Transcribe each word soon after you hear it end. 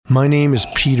My name is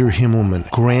Peter Himmelman,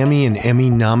 Grammy and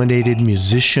Emmy-nominated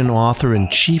musician, author, and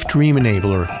chief dream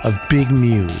enabler of Big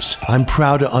Muse. I'm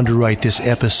proud to underwrite this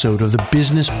episode of the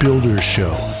Business Builders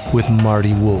Show with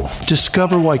Marty Wolff.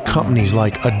 Discover why companies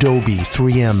like Adobe,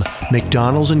 3M,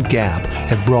 McDonald's, and Gap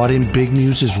have brought in Big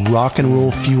Muse's rock and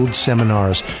roll-fueled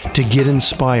seminars to get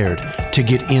inspired, to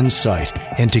get insight,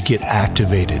 and to get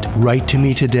activated. Write to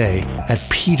me today at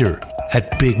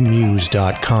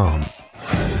peter@bigmuse.com.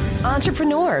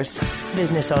 Entrepreneurs,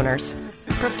 business owners,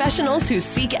 professionals who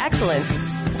seek excellence,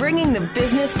 bringing the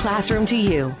business classroom to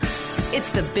you. It's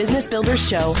the Business Builders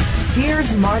Show.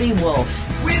 Here's Marty Wolff.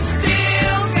 We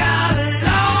still got a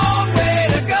long way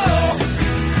to go.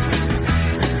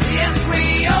 Yes,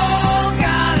 we all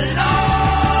got a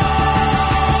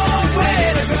long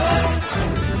way to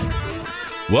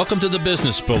go. Welcome to the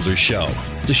Business Builders Show,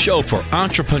 the show for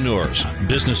entrepreneurs,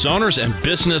 business owners, and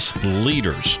business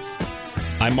leaders.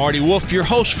 I'm Marty Wolff, your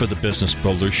host for the Business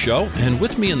Builders Show, and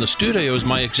with me in the studio is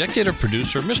my executive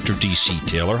producer, Mr. D.C.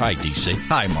 Taylor. Hi, D.C.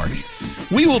 Hi, Marty.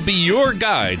 We will be your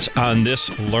guides on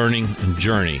this learning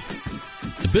journey.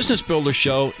 The Business Builders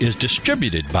Show is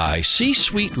distributed by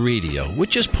C-Suite Radio,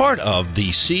 which is part of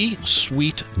the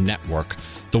C-Suite Network,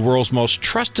 the world's most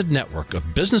trusted network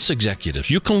of business executives.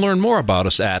 You can learn more about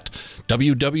us at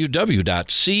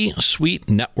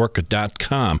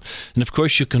www.csuitenetwork.com. And, of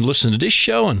course, you can listen to this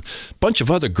show and a bunch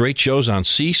of other great shows on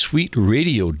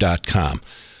csuiteradio.com.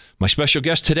 My special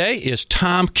guest today is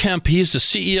Tom Kemp. He is the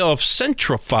CEO of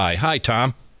Centrify. Hi,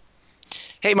 Tom.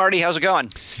 Hey, Marty. How's it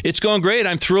going? It's going great.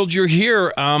 I'm thrilled you're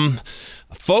here.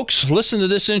 Folks, listen to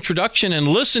this introduction and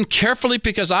listen carefully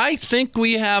because I think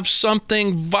we have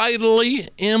something vitally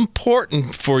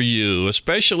important for you,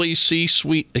 especially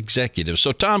C-suite executives.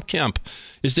 So Tom Kemp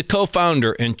is the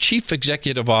co-founder and chief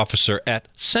executive officer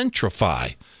at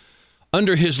Centrify.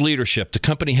 Under his leadership, the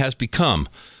company has become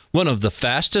one of the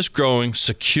fastest growing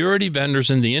security vendors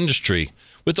in the industry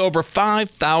with over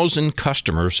 5,000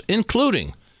 customers,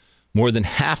 including more than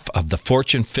half of the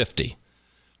Fortune 50.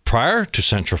 Prior to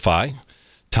Centrify,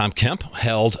 Tom Kemp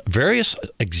held various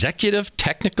executive,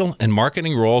 technical, and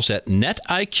marketing roles at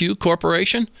NetIQ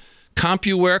Corporation,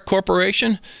 CompuWare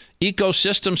Corporation,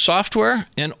 Ecosystem Software,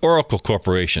 and Oracle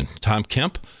Corporation. Tom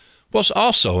Kemp was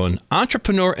also an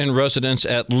entrepreneur in residence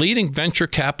at leading venture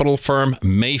capital firm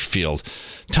Mayfield.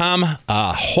 Tom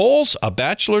holds a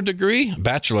Bachelor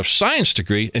of Science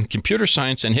degree in computer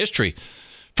science and history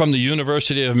from the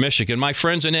University of Michigan. My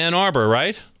friends in Ann Arbor,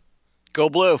 right? Go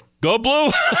Blue. Go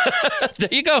Blue.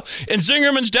 There you go. And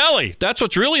Zingerman's Deli. That's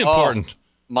what's really important.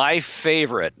 My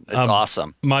favorite. It's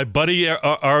awesome. My buddy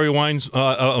Ari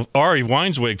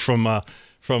Weinswig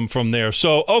from there.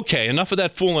 So, okay, enough of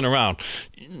that fooling around.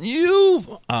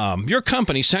 Your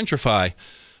company, Centrify,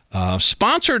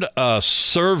 sponsored a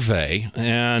survey,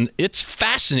 and it's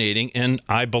fascinating, and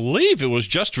I believe it was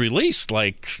just released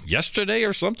like yesterday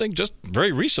or something, just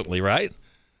very recently, right?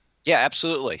 Yeah,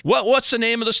 absolutely. What's the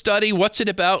name of the study? What's it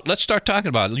about? Let's start talking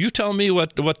about it. You tell me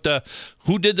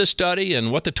who did the study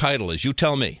and what the title is. You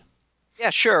tell me. Yeah,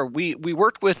 sure. We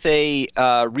worked with a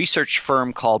research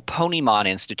firm called Ponemon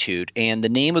Institute, and the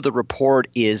name of the report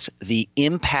is The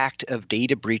Impact of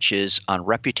Data Breaches on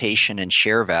Reputation and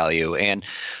Share Value. And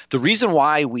the reason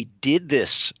why we did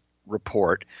this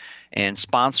report and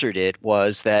sponsored it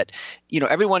was that,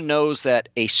 everyone knows that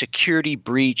a security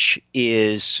breach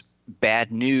is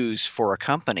bad news for a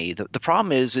company. The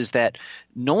problem is that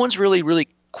no one's really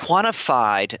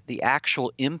quantified the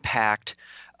actual impact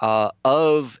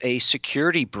of a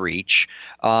security breach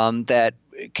that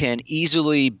can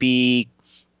easily be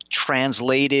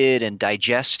translated and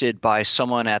digested by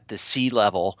someone at the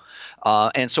C-level.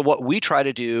 And so what we try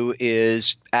to do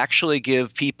is actually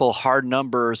give people hard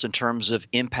numbers in terms of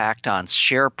impact on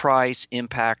share price,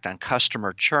 impact on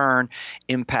customer churn,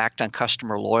 impact on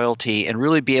customer loyalty, and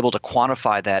really be able to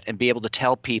quantify that and be able to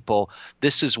tell people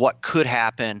this is what could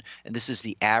happen and this is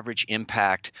the average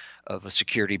impact of a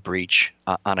security breach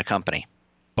on a company.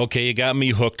 Okay, you got me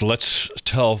hooked. Let's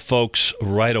tell folks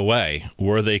right away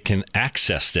where they can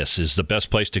access this. Is the best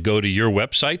place to go to your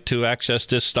website to access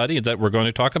this study that we're going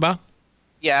to talk about?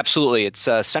 Yeah, absolutely. It's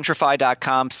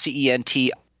Centrify.com,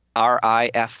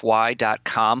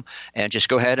 CENTRIFY.com, and just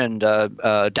go ahead and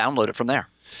download it from there.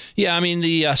 Yeah, I mean,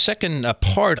 the second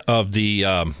part of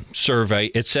the survey,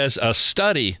 it says a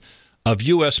study of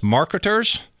U.S.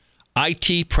 marketers,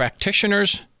 IT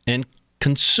practitioners, and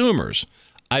consumers.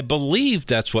 I believe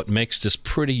that's what makes this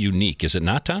pretty unique. Is it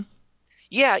not, Tom?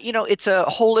 Yeah, it's a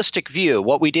holistic view.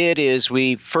 What we did is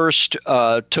we first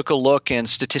took a look and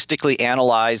statistically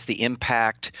analyzed the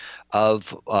impact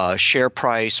of share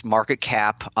price, market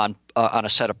cap on a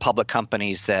set of public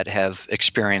companies that have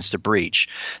experienced a breach.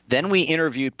 Then we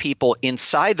interviewed people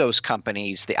inside those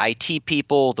companies, the IT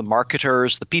people, the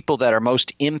marketers, the people that are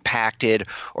most impacted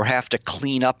or have to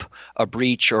clean up a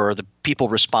breach, or the people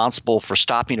responsible for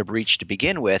stopping a breach to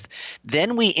begin with.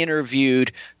 Then we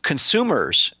interviewed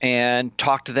consumers and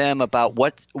talked to them about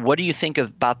what do you think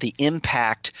about the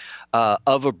impact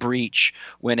of a breach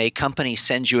when a company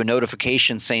sends you a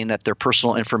notification saying that their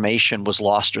personal information was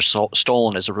lost or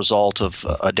stolen as a result of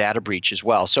a data breach as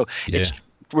well. So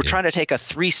we're trying to take a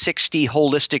 360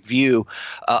 holistic view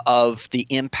of the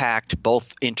impact,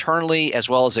 both internally as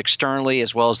well as externally,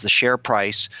 as well as the share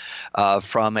price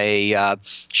from a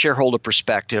shareholder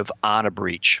perspective on a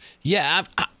breach. Yeah,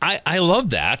 I love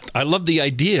that. I love the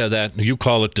idea that you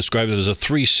describe it as a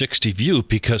 360 view,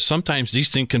 because sometimes these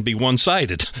things can be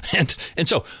one-sided. And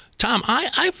so, Tom,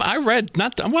 I read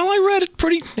it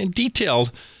pretty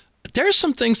detailed. There's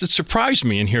some things that surprised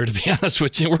me in here, to be honest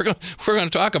with you. We're going to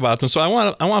talk about them. So I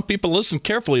want people to listen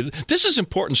carefully. This is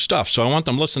important stuff, so I want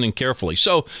them listening carefully.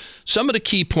 So some of the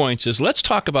key points is, let's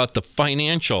talk about the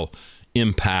financial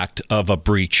impact of a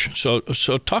breach. So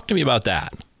talk to me about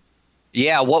that.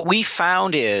 Yeah, what we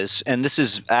found is, and this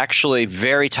is actually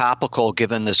very topical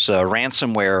given this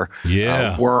ransomware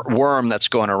worm that's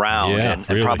going around,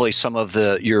 and probably some of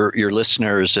your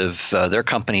listeners of their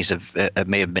companies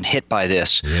may have been hit by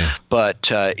this. Yeah. But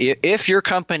if your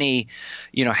company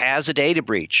has a data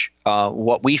breach,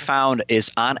 what we found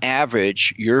is, on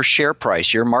average, your share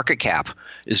price, your market cap,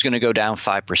 is going to go down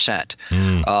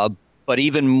 5%. But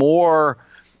even more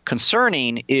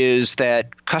concerning is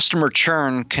that customer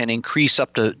churn can increase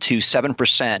up to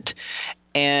 7%.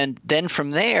 And then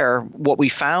from there, what we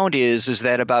found is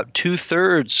that about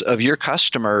 2/3 of your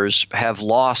customers have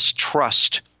lost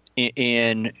trust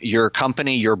in your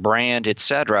company, your brand, et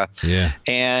cetera. Yeah.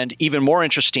 And even more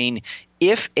interesting,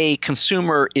 if a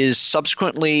consumer is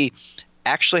subsequently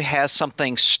actually has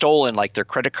something stolen, like their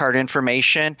credit card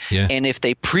information, and if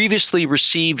they previously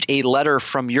received a letter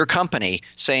from your company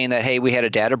saying that, hey, we had a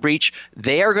data breach,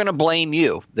 they are going to blame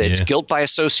you. It's guilt by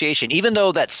association. Even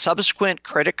though that subsequent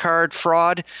credit card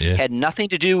fraud had nothing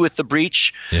to do with the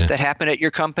breach that happened at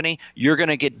your company, you're going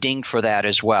to get dinged for that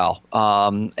as well.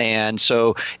 And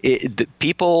so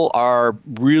people are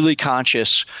really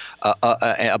conscious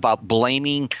about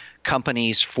blaming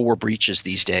companies for breaches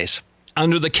these days.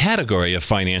 Under the category of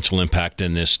financial impact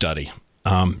in this study,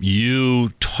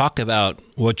 you talk about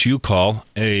what you call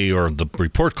or the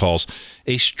report calls,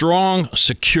 a strong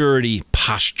security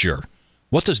posture.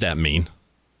 What does that mean?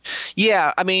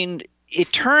 Yeah, I mean,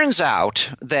 it turns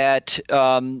out that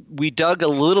we dug a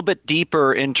little bit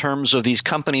deeper in terms of these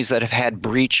companies that have had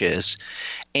breaches.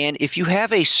 And if you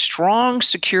have a strong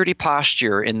security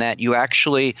posture in that you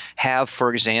actually have,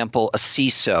 for example, a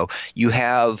CISO, you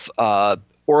have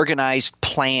organized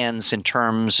plans in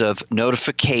terms of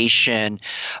notification,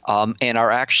 and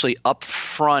are actually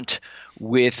upfront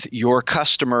with your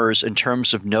customers in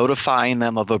terms of notifying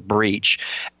them of a breach,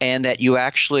 and that you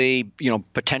actually,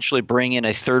 potentially bring in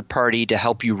a third party to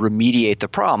help you remediate the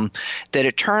problem, that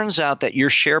it turns out that your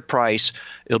share price,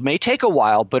 it may take a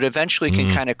while, but eventually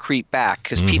can kind of creep back,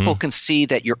 because people can see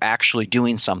that you're actually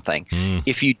doing something.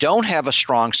 If you don't have a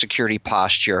strong security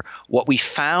posture, what we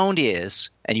found is,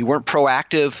 and you weren't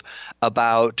proactive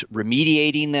about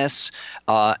remediating this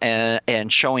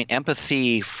and showing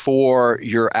empathy for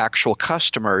your actual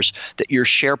customers, that your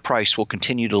share price will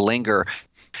continue to linger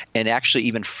and actually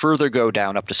even further go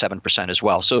down up to 7% as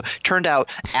well. So it turned out,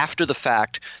 after the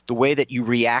fact, the way that you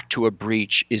react to a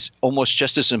breach is almost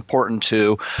just as important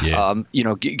to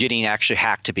getting actually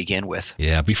hacked to begin with.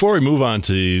 Yeah. Before we move on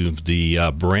to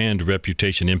the brand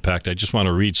reputation impact, I just want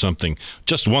to read something,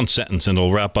 just one sentence, and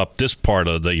it'll wrap up this part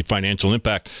of the financial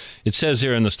impact. It says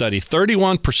here in the study,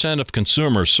 31% of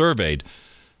consumers surveyed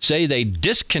say they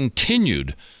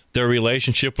discontinued their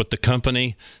relationship with the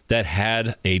company that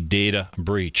had a data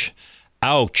breach.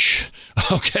 Ouch.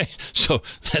 Okay, so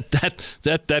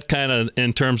that kind of,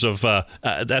 in terms of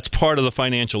that's part of the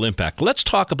financial impact. Let's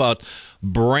talk about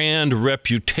brand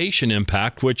reputation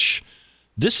impact, which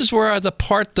this is where the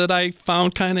part that I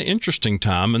found kind of interesting,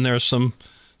 Tom, and there's some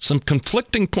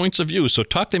conflicting points of view. So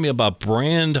talk to me about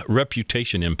brand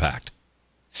reputation impact.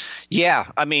 Yeah,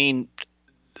 I mean,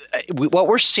 what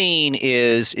we're seeing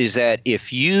is that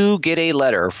if you get a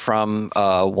letter from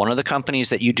one of the companies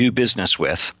that you do business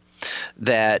with,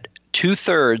 that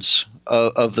 2/3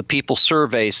 of the people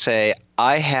surveyed say,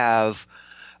 I have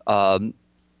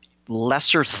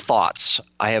lesser thoughts.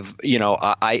 I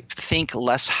think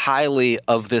less highly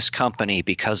of this company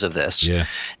because of this. Yeah.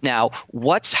 Now,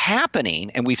 what's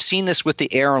happening, and we've seen this with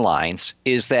the airlines,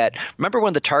 is that remember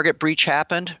when the Target breach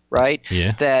happened, right?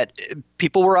 Yeah. That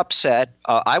people were upset.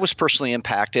 I was personally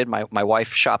impacted. My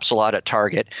wife shops a lot at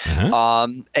Target.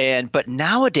 But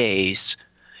nowadays,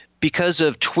 because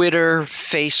of Twitter,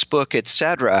 Facebook,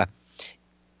 etc.,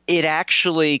 it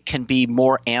actually can be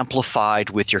more amplified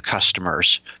with your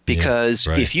customers because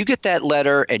if you get that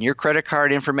letter and your credit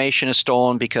card information is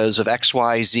stolen because of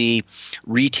XYZ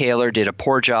retailer did a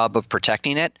poor job of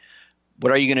protecting it,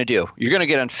 what are you going to do? You're going to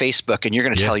get on Facebook and you're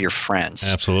going to tell your friends.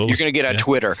 Absolutely. You're going to get on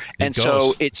Twitter.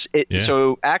 So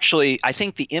so actually I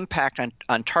think the impact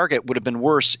on Target would have been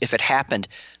worse if it happened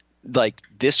like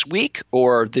this week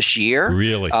or this year.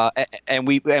 Really?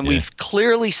 We've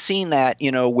clearly seen that,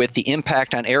 with the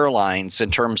impact on airlines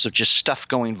in terms of just stuff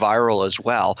going viral as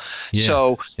well.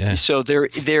 So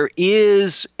there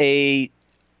is a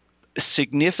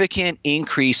significant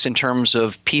increase in terms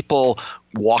of people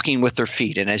walking with their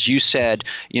feet. And as you said,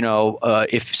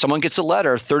 if someone gets a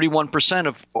letter, 31%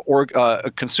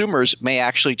 of consumers may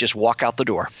actually just walk out the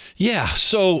door. Yeah.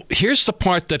 So here's the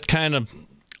part that kind of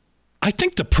I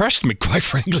think depressed me, quite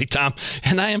frankly, Tom.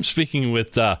 And I am speaking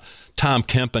with Tom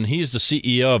Kemp, and he's the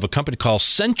CEO of a company called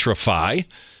Centrify,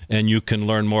 and you can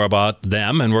learn more about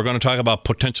them. And we're going to talk about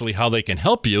potentially how they can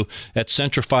help you at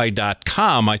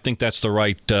Centrify.com. I think that's the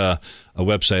right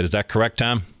website. Is that correct,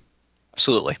 Tom?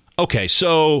 Absolutely. Okay,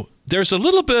 so there's a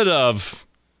little bit of,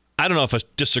 I don't know if a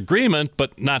disagreement,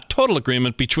 but not total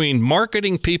agreement between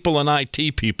marketing people and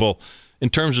IT people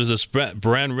in terms of this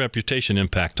brand reputation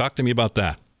impact. Talk to me about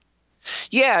that.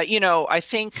 Yeah, I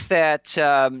think that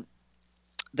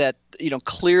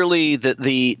clearly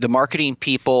the marketing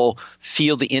people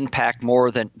feel the impact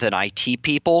more than IT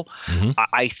people. Mm-hmm.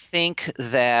 I think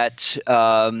that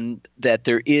that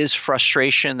there is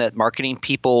frustration that marketing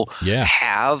people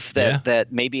have that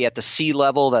maybe at the C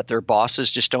level that their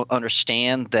bosses just don't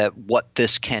understand that what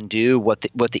this can do, what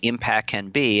the impact can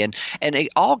be, and it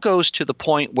all goes to the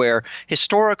point where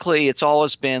historically it's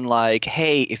always been like,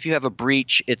 hey, if you have a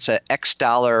breach, it's a X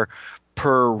dollar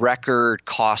per record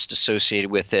cost associated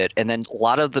with it. And then a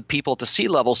lot of the people at the C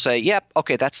level say, yep,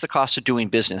 okay, that's the cost of doing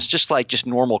business, just like just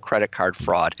normal credit card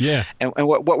fraud. Yeah. And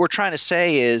what we're trying to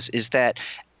say is that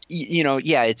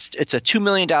it's a $2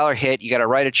 million hit. You got to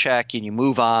write a check and you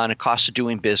move on. It costs of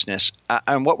doing business.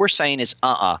 And what we're saying is,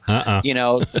 that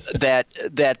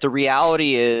the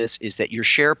reality is that your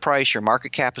share price, your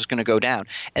market cap is going to go down.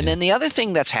 And then the other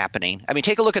thing that's happening, I mean,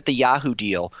 take a look at the Yahoo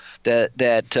deal. That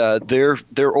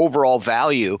their overall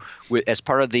value as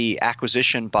part of the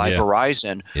acquisition by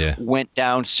Verizon went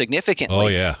down significantly. Oh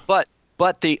yeah.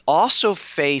 But they also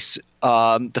face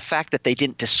the fact that they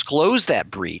didn't disclose that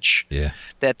breach,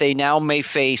 that they now may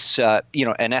face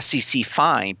an SEC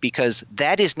fine because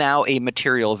that is now a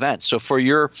material event. So for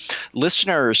your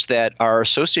listeners that are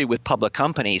associated with public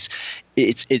companies,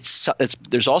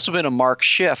 there's also been a marked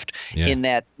shift in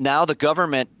that now the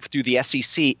government through the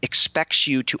SEC expects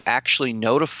you to actually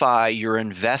notify your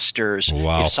investors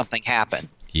if something happened.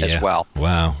 As well.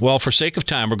 Wow. Well, for sake of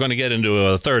time, we're going to get into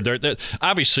a third.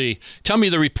 Obviously, tell me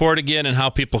the report again and how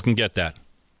people can get that.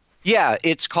 Yeah,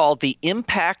 it's called The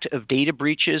Impact of Data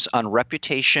Breaches on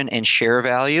Reputation and Share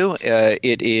Value.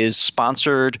 It is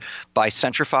sponsored by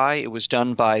Centrify. It was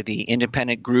done by the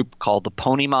independent group called the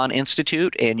Ponemon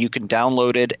Institute, and you can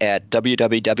download it at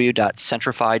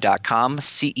www.centrify.com,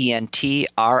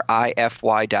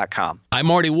 CENTRIFY.com. I'm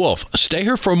Marty Wolf. Stay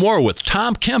here for more with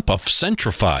Tom Kemp of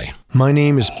Centrify. My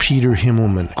name is Peter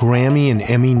Himmelman, Grammy and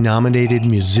Emmy-nominated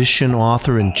musician,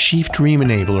 author, and chief dream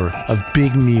enabler of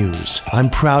Big Muse. I'm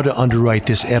proud to underwrite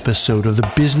this episode of the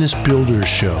Business Builders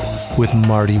Show with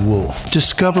Marty Wolf.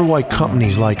 Discover why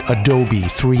companies like Adobe,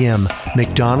 3M,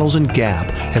 McDonald's, and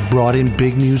Gap have brought in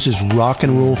Big Muse's rock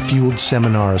and roll fueled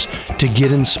seminars to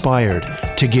get inspired,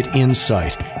 to get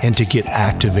insight, and to get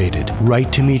activated.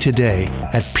 Write to me today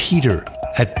at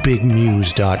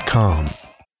peter@bigmuse.com.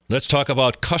 Let's talk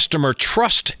about customer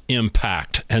trust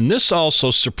impact. And this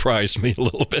also surprised me a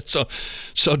little bit. So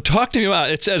talk to me about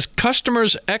it. It says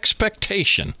customers'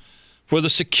 expectation for the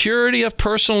security of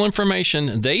personal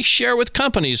information they share with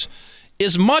companies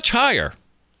is much higher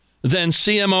than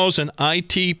CMOs and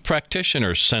IT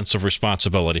practitioners' sense of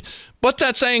responsibility. What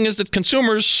that's saying is that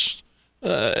consumers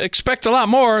expect a lot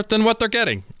more than what they're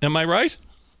getting. Am I right?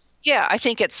 Yeah, I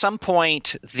think at some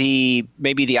point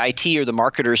maybe the IT or the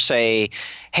marketers say,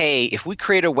 hey, if we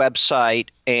create a website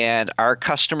and our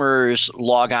customers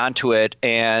log onto it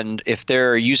and if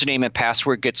their username and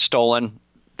password gets stolen,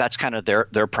 That's kind of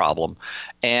their problem.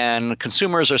 And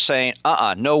consumers are saying,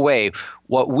 no way.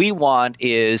 What we want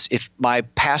is, if my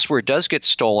password does get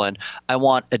stolen, I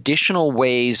want additional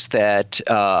ways that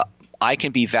I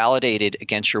can be validated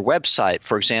against your website.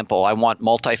 For example, I want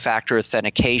multi-factor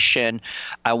authentication.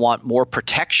 I want more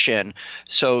protection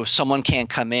so someone can't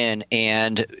come in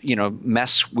and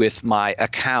mess with my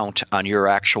account on your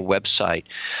actual website.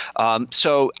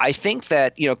 So I think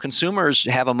that consumers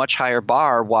have a much higher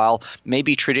bar, while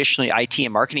maybe traditionally IT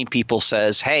and marketing people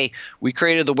says, hey, we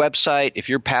created the website. If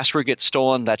your password gets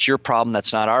stolen, that's your problem.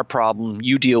 That's not our problem.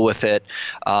 You deal with it,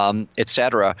 et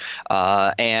cetera.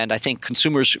 And I think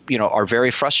consumers are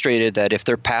very frustrated that if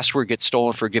their password gets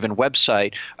stolen for a given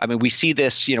website, I mean, we see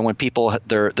this, when people,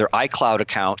 their iCloud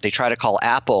account, they try to call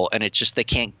Apple, and it's just they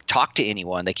can't talk to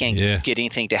anyone. They can't get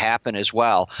anything to happen as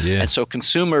well. And so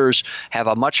consumers have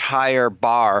a much higher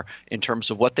bar in terms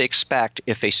of what they expect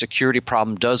if a security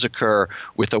problem does occur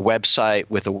with a website,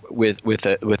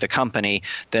 with a company,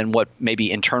 than what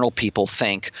maybe internal people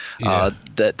think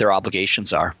that their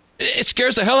obligations are. It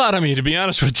scares the hell out of me, to be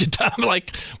honest with you, Tom.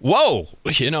 Like, whoa,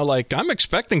 I'm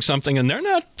expecting something, and they're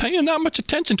not paying that much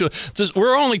attention to it.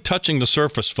 We're only touching the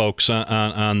surface, folks,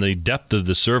 on the depth of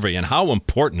the survey and how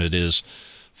important it is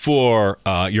for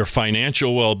your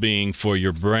financial well-being, for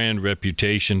your brand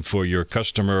reputation, for your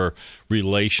customer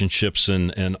relationships,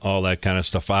 and all that kind of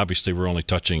stuff. Obviously, we're only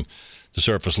touching the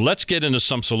surface. Let's get into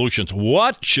some solutions.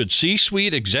 What should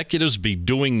C-suite executives be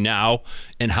doing now,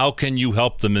 and how can you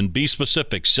help them? And be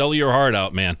specific. Sell your heart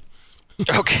out, man.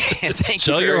 Okay, thank you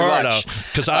Sell very your heart much. out,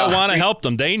 because I want to help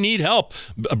them. They need help.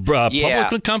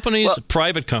 Public companies,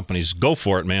 private companies. Go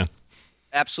for it, man.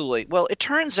 Absolutely. Well, it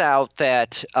turns out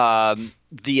that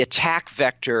the attack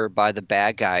vector by the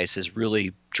bad guys has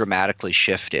really dramatically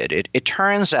shifted. It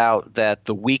turns out that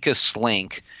the weakest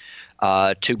link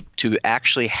to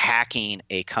actually hacking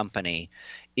a company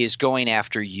is going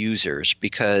after users,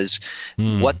 because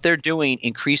what they're doing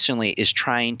increasingly is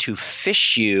trying to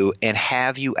phish you and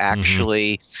have you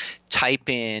actually type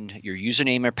in your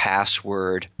username or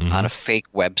password on a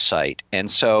fake website.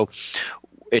 And so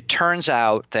it turns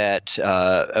out that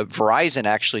Verizon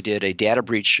actually did a data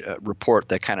breach report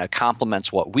that kind of complements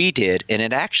what we did, and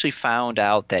it actually found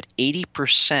out that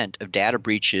 80% of data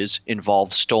breaches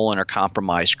involve stolen or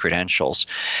compromised credentials.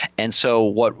 And so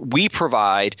what we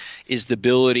provide is the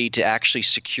ability to actually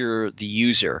secure the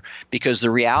user, because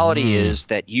the reality is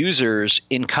that users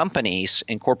in companies,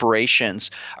 in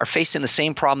corporations, are facing the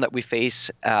same problem that we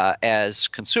face as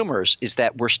consumers, is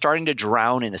that we're starting to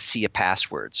drown in a sea of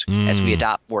passwords as we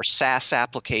adopt more SaaS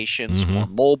applications, more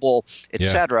mobile, et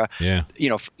cetera.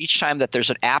 Each time that there's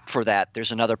an app for that,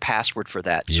 there's another password for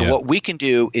that. So what we can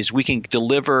do is we can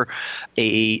deliver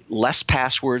less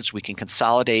passwords, we can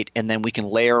consolidate, and then we can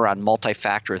layer on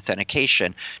multi-factor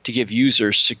authentication to give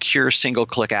users secure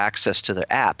single-click access to their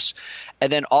apps,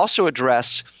 and then also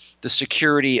address the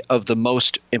security of the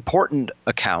most important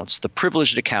accounts, the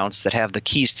privileged accounts that have the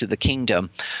keys to the kingdom,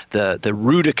 the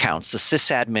root accounts, the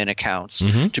sysadmin accounts,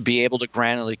 to be able to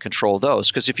granularly control those.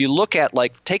 Because if you look at,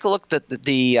 take a look at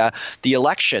the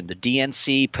election, the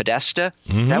DNC Podesta,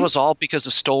 that was all because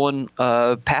of stolen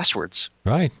passwords.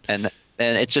 Right. And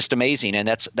it's just amazing, and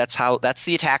that's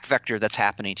the attack vector that's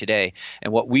happening today.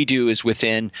 And what we do is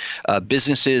within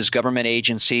businesses, government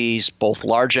agencies, both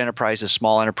large enterprises,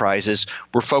 small enterprises,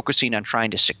 we're focusing on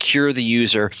trying to secure the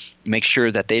user, make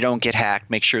sure that they don't get hacked,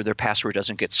 make sure their password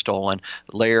doesn't get stolen,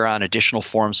 layer on additional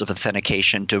forms of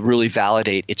authentication to really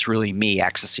validate it's really me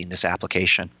accessing this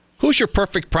application. Who's your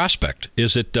perfect prospect?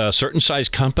 Is it a certain size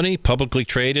company, publicly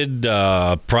traded,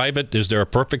 private? Is there a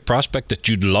perfect prospect that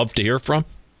you'd love to hear from?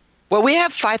 Well, we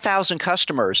have 5,000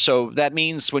 customers, so that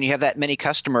means when you have that many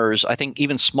customers, I think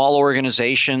even small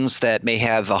organizations that may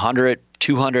have 100,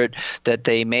 200, that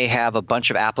they may have a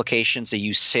bunch of applications. They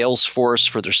use Salesforce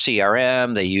for their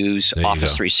CRM. They use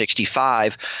Office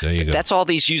 365. That's all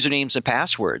these usernames and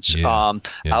passwords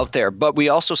out there. But we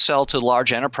also sell to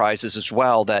large enterprises as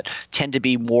well that tend to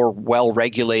be more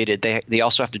well-regulated. They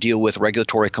also have to deal with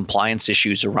regulatory compliance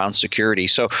issues around security.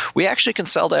 So we actually can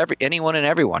sell to anyone and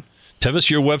everyone. Tell us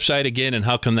your website again, and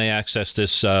how can they access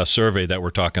this survey that we're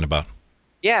talking about?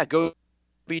 Yeah, go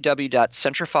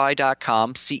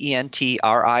www.centrify.com,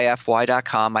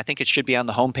 CENTRIFY.com. I think it should be on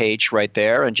the homepage right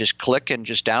there, and just click and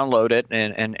just download it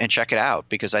and check it out,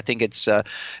 because I think it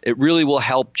really will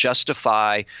help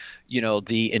justify,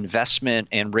 the investment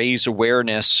and raise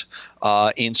awareness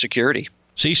in security.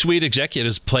 C-suite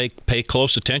executives pay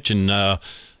close attention.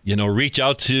 Reach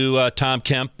out to Tom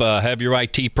Kemp, have your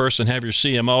IT person, have your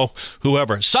CMO,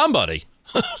 whoever, somebody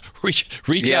reach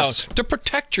Yes. out to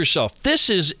protect yourself. This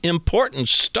is important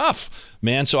stuff,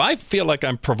 man. So I feel like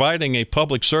I'm providing a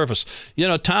public service. You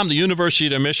know, Tom, the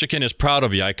University of Michigan is proud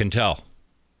of you, I can tell.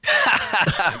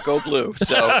 Go Blue.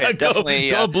 So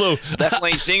definitely, go Blue.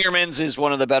 Definitely, Zingerman's is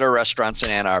one of the better restaurants in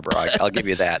Ann Arbor. I'll give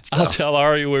you that. So. I'll tell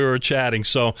Ari we were chatting.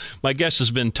 So my guest has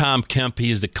been Tom Kemp.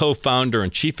 He's the co-founder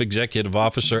and chief executive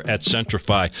officer at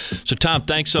Centrify. So Tom,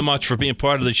 thanks so much for being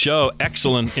part of the show.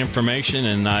 Excellent information,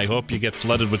 and I hope you get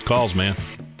flooded with calls, man.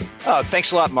 Oh,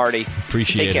 thanks a lot, Marty.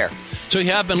 Appreciate it. Take care. So you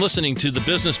have been listening to the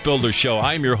Business Builder Show.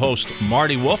 I'm your host,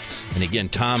 Marty Wolf. And again,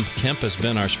 Tom Kemp has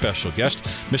been our special guest.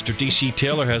 Mr. D.C.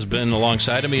 Taylor has been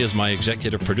alongside of me as my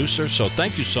executive producer. So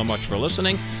thank you so much for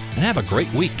listening, and have a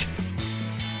great week.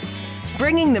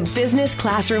 Bringing the business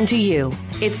classroom to you.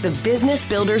 It's the Business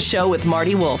Builders Show with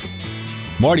Marty Wolf.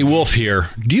 Marty Wolf here.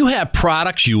 Do you have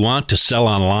products you want to sell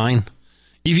online?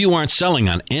 If you aren't selling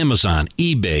on Amazon,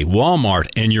 eBay, Walmart,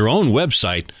 and your own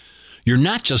website, you're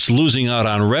not just losing out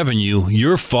on revenue,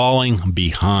 you're falling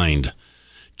behind.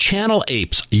 Channel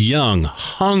 8's young,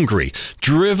 hungry,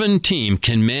 driven team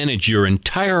can manage your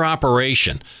entire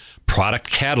operation, product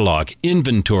catalog,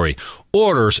 inventory,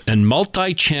 orders, and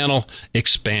multi-channel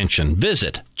expansion.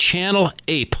 Visit Channel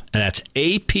 8, and that's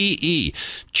APE,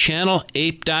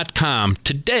 channel8.com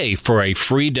today for a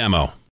free demo.